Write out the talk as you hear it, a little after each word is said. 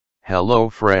Hello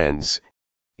friends,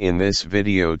 in this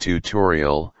video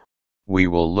tutorial, we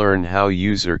will learn how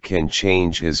user can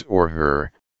change his or her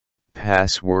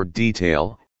password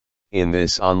detail in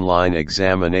this online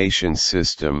examination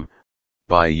system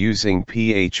by using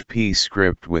PHP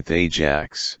script with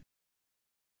Ajax.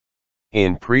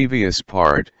 In previous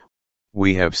part,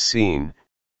 we have seen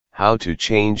how to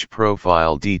change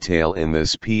profile detail in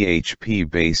this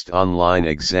PHP-based online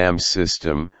exam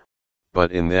system,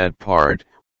 but in that part,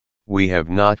 we have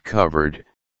not covered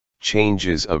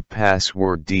changes of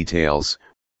password details,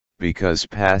 because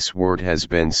password has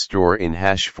been stored in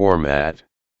hash format.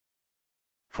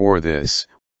 For this,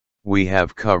 we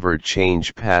have covered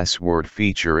change password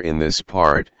feature in this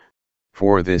part.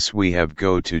 For this we have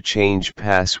go to change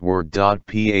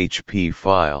password.php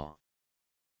file.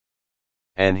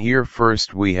 And here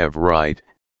first we have write,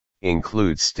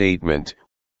 include statement,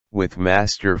 with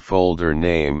master folder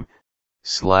name,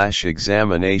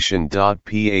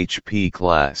 /examination.php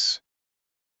class.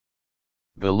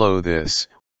 Below this,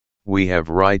 we have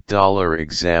write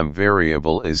 $exam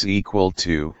variable is equal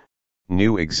to,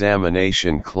 new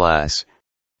examination class.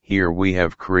 Here we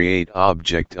have create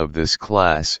object of this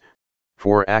class,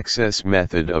 for access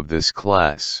method of this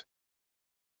class.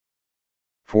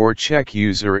 For check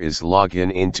user is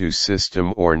login into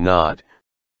system or not,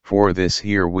 for this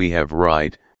here we have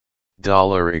write,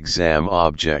 $exam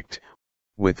object,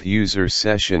 with user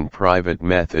session private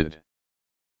method.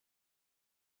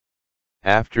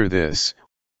 After this,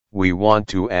 we want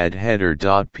to add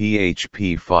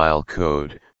header.php file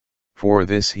code. For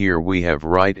this here we have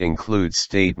write include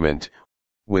statement,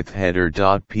 with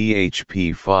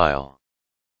header.php file.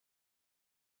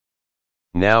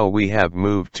 Now we have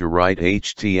moved to write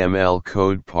HTML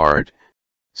code part,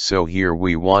 so here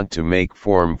we want to make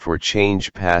form for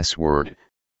change password,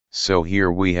 so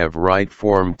here we have write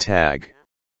form tag,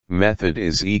 method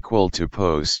is equal to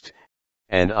post,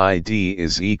 and ID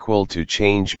is equal to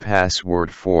change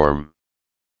password form.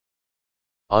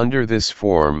 Under this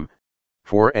form,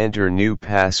 for enter new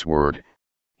password,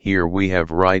 here we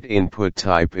have write input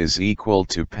type is equal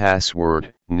to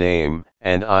password, name,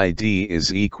 and ID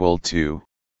is equal to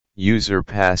user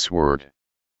password.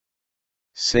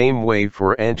 Same way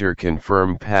for enter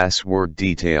confirm password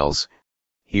details,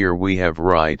 here we have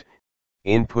write,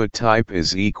 input type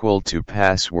is equal to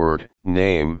password,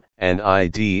 name, and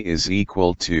ID is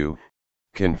equal to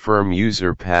confirm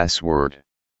user password.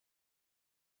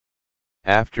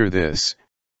 After this,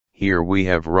 here we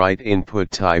have write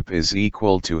input type is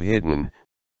equal to hidden,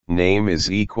 name is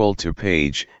equal to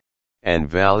page, and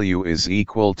value is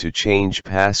equal to change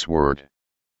password.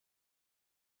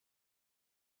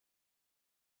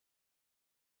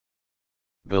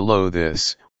 Below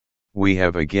this, we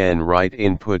have again write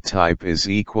input type is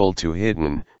equal to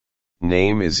hidden,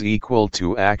 name is equal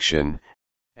to action,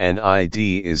 and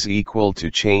ID is equal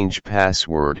to change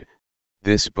password,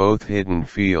 this both hidden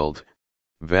field,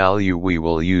 value we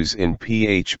will use in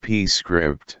PHP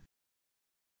script.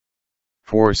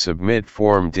 For submit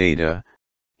form data,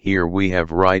 here we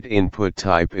have write input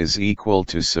type is equal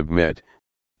to submit,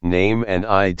 name and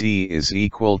ID is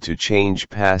equal to change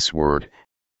password,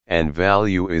 and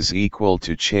value is equal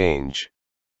to change.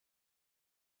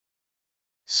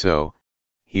 So,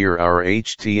 here our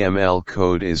HTML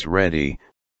code is ready.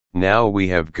 Now we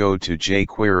have go to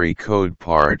jQuery code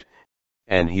part,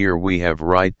 and here we have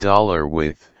write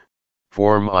 $with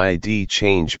form ID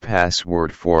change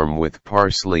password form with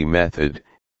parsley method.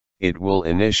 It will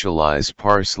initialize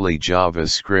parsley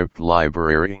JavaScript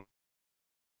library.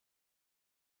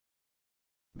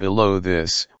 Below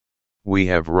this, we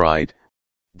have write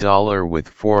 $with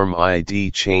form ID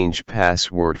change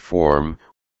password form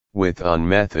with on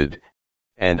method,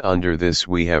 and under this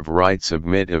we have write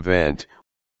submit event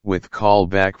with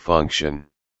callback function.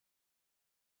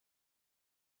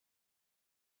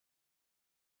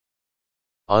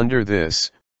 Under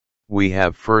this, we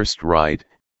have first write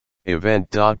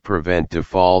event.prevent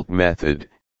default method,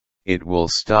 it will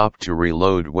stop to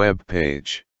reload web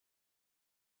page.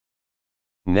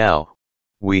 Now,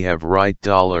 we have write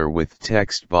 $with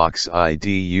text box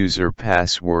ID user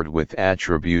password with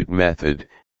attribute method,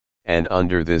 and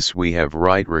under this we have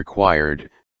write required,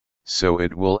 so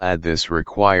it will add this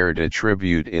required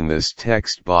attribute in this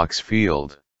text box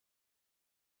field.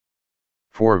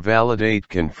 For validate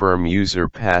confirm user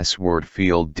password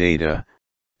field data,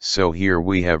 so here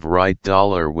we have write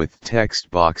 $with text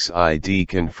box ID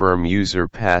confirm user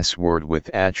password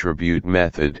with attribute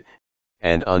method,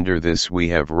 and under this we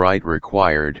have write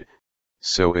required,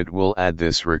 so it will add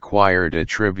this required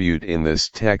attribute in this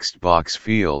text box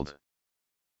field.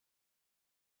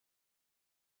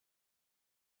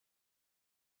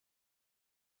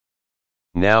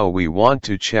 Now we want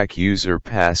to check user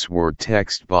password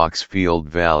text box field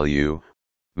value,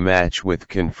 match with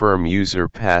confirm user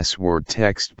password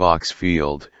text box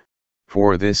field.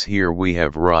 For this here we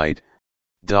have write,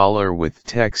 $with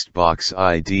text box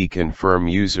ID confirm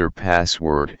user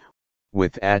password,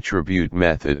 with attribute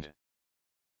method.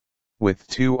 With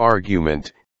 2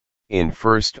 argument, in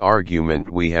first argument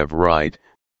we have write,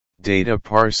 data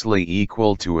parsley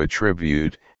equal to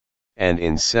attribute, and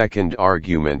in second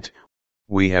argument,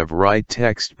 we have write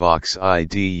text box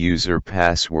ID user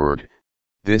password.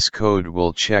 This code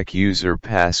will check user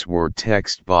password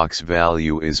text box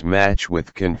value is match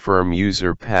with confirm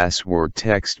user password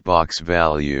text box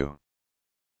value.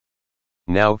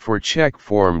 Now for check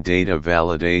form data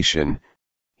validation,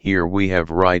 here we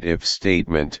have write if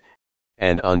statement,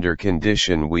 and under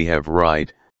condition we have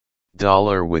write,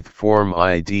 $with form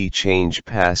ID change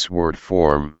password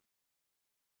form.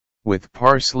 With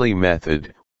parsley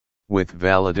method, with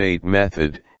validate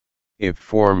method, if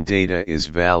form data is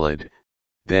valid,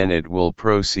 then it will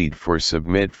proceed for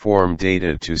submit form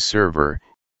data to server,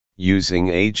 using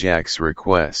Ajax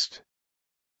Request.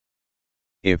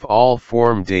 If all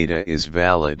form data is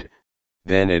valid,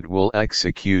 then it will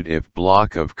execute if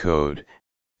block of code,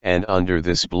 and under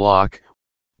this block,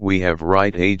 we have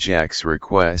write Ajax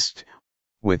Request,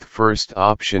 with first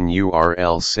option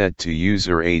URL set to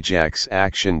user Ajax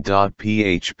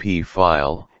action.php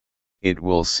file, it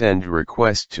will send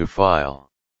request to file.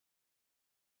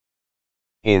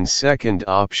 In second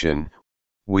option,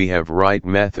 we have write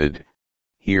method,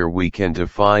 here we can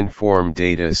define form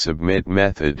data submit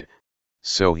method,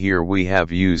 so here we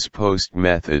have use post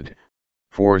method,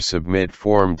 for submit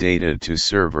form data to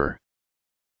server.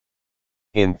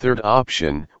 In third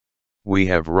option, we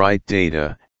have write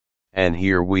data, and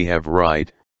here we have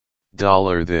write,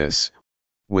 $this,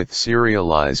 with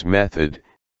serialize method,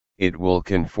 it will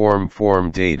conform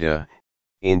form data,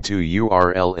 into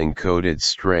URL encoded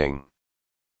string.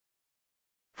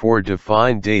 For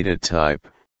define data type,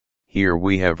 here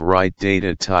we have write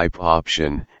data type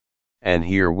option, and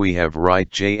here we have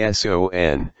write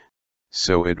JSON,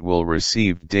 so it will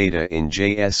receive data in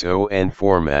JSON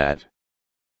format.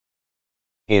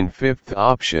 In fifth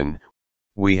option,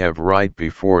 we have write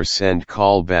before send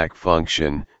callback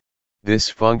function, this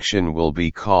function will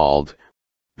be called,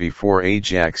 before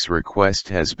Ajax request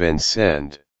has been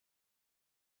sent.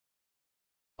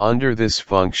 Under this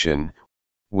function,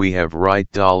 we have write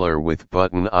 $with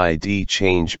button ID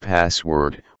change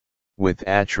password, with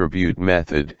attribute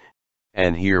method,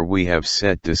 and here we have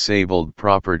set disabled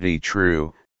property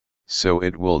true, so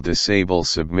it will disable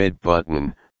submit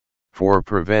button, for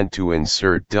prevent to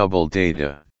insert double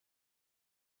data.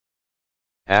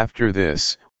 After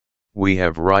this, we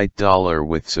have write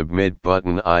 $with submit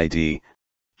button ID,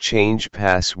 change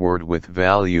password with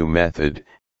value method,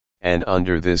 and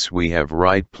under this we have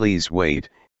write please wait,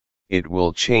 it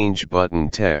will change button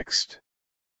text.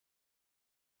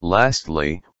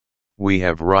 Lastly, we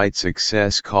have write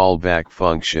success callback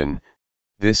function,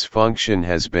 this function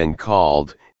has been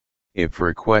called, if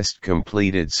request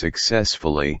completed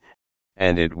successfully,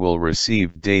 and it will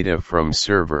receive data from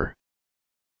server.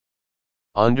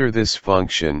 Under this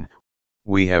function,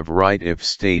 we have write if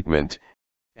statement,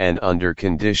 and under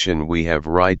condition we have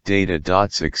write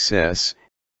data.success,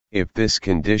 if this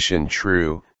condition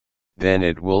true, then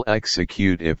it will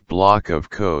execute if block of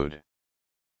code.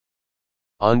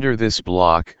 Under this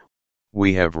block,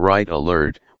 we have write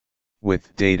alert,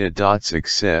 with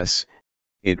data.success,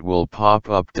 it will pop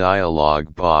up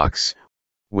dialog box,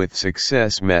 with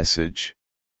success message.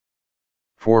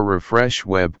 For refresh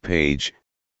web page,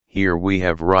 here we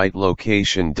have write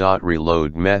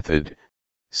location.reload method,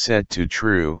 set to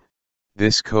true,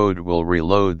 this code will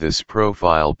reload this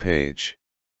profile page.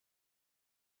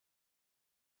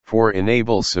 For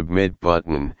enable submit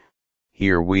button,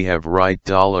 here we have write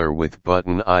 $with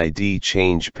button ID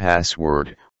change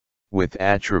password, with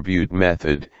attribute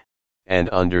method, and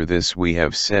under this we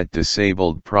have set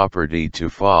disabled property to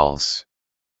false.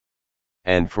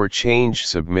 And for change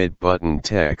submit button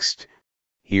text,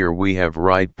 here we have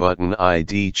write button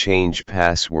ID change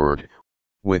password,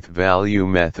 with value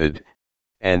method,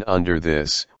 and under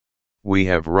this, we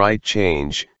have write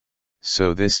change,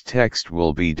 so this text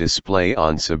will be display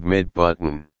on submit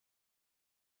button.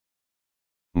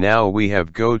 Now we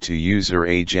have go to user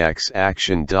Ajax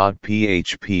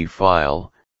action.php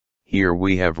file, here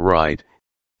we have write,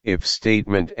 if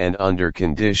statement and under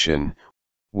condition,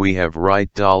 we have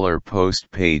write $post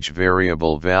page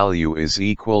variable value is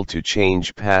equal to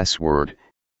change password,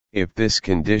 if this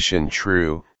condition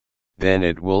true, then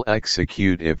it will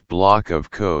execute if block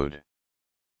of code.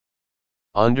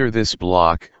 Under this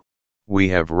block, we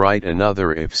have write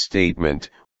another if statement,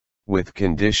 with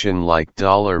condition like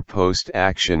 $post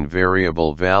action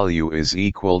variable value is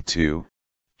equal to,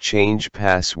 change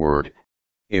password.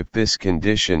 If this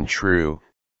condition true,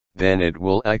 then it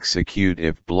will execute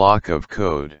if block of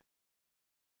code.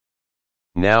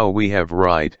 Now we have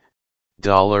write,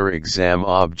 $exam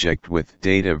object with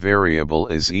data variable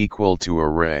is equal to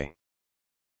array.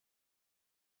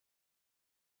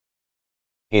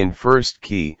 In first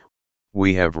key,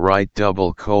 we have write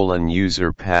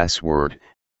user password,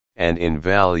 and in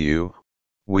value,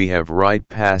 we have write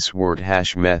password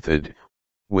hash method,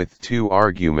 with 2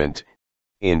 argument.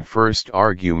 In first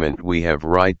argument we have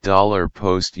write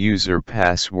 $post user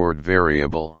password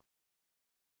variable.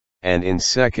 And in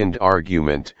second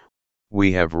argument,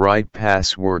 we have write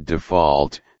password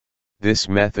default. This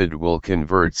method will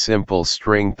convert simple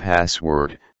string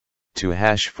password, to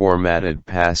hash formatted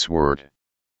password.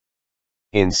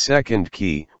 In second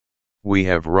key, we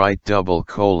have write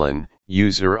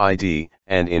user ID,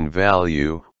 and in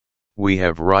value, we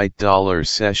have write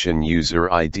 $session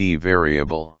user ID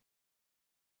variable.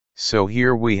 So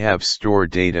here we have store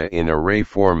data in array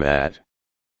format.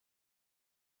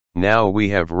 Now we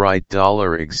have write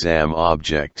 $exam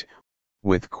object,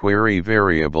 with query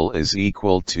variable is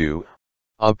equal to,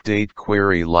 update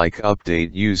query like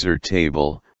update user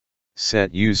table,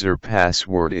 set user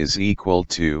password is equal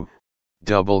to,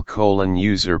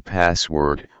 user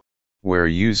password, where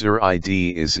user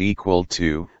ID is equal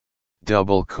to,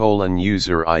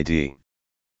 user ID.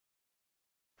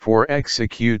 For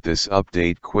execute this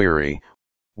update query,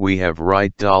 we have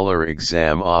write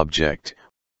 $exam object,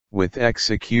 with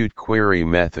execute query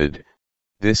method.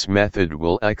 This method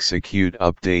will execute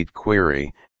update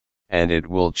query, and it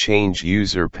will change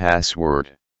user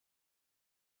password.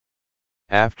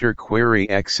 After query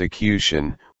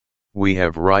execution, we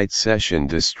have write session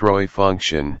destroy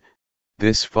function.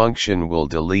 This function will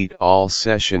delete all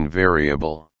session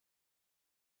variable.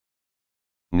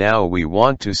 Now we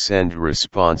want to send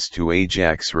response to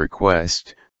Ajax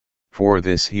request. For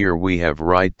this here we have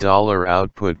write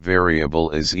 $output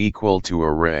variable is equal to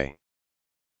array.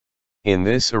 In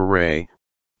this array,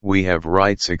 we have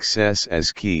write success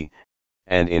as key,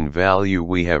 and in value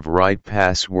we have write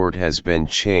password has been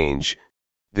changed.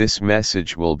 This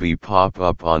message will be pop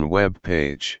up on web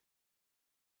page.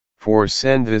 For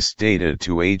send this data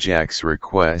to Ajax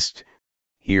request,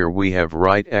 here we have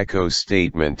write echo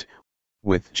statement,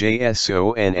 with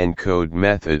JSON encode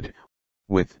method,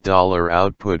 with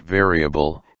 $output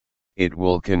variable, it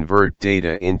will convert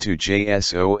data into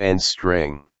JSON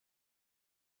string.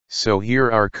 So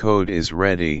here our code is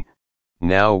ready.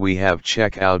 Now we have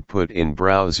check output in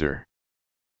browser.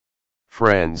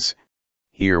 Friends,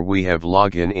 here we have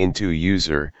login into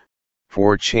user.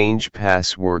 For change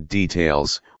password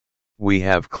details, we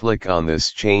have click on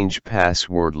this change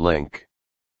password link.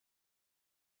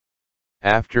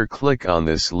 After click on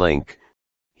this link,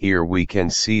 here we can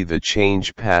see the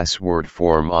change password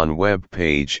form on web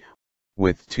page,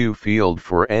 with 2 field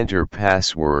for enter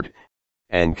password,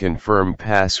 and confirm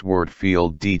password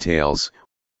field details,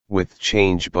 with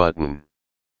change button.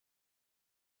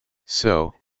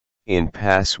 So, in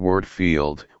password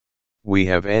field, we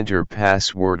have enter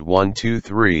password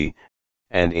 123,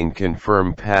 and in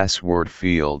confirm password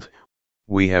field,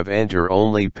 we have enter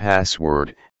only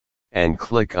password, and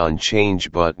click on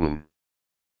change button.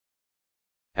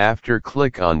 After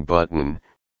click on button,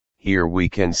 here we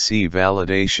can see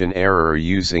validation error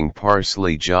using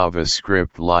Parsley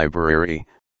JavaScript library.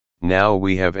 Now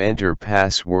we have enter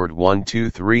password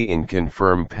 123 in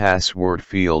confirm password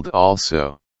field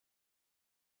also.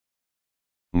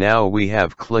 Now we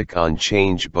have click on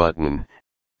change button.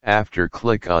 After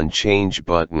click on change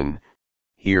button,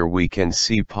 here we can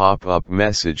see pop-up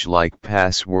message like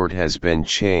password has been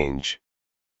changed.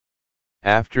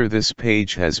 After this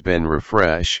page has been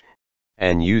refresh,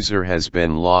 and user has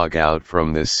been log out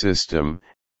from this system,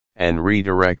 and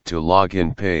redirect to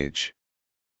login page.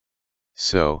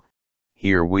 So,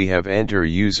 here we have enter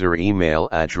user email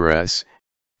address,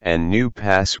 and new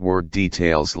password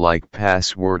details like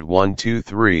password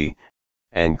 123,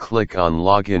 and click on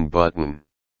login button.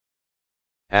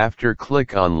 After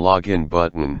click on login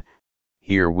button,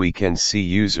 here we can see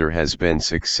user has been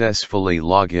successfully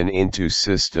login into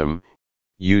system,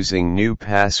 using new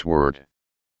password.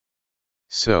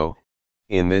 So,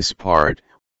 in this part,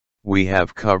 we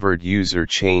have covered user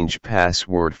change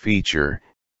password feature.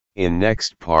 In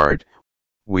next part,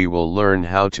 we will learn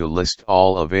how to list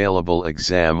all available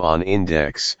exam on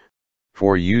index,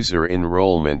 for user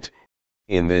enrollment,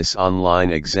 in this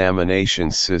online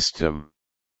examination system.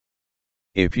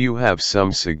 If you have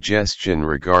some suggestion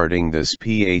regarding this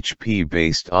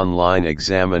PHP-based online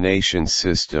examination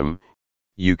system,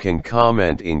 you can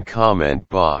comment in comment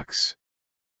box.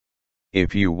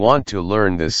 If you want to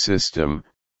learn this system,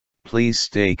 please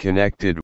stay connected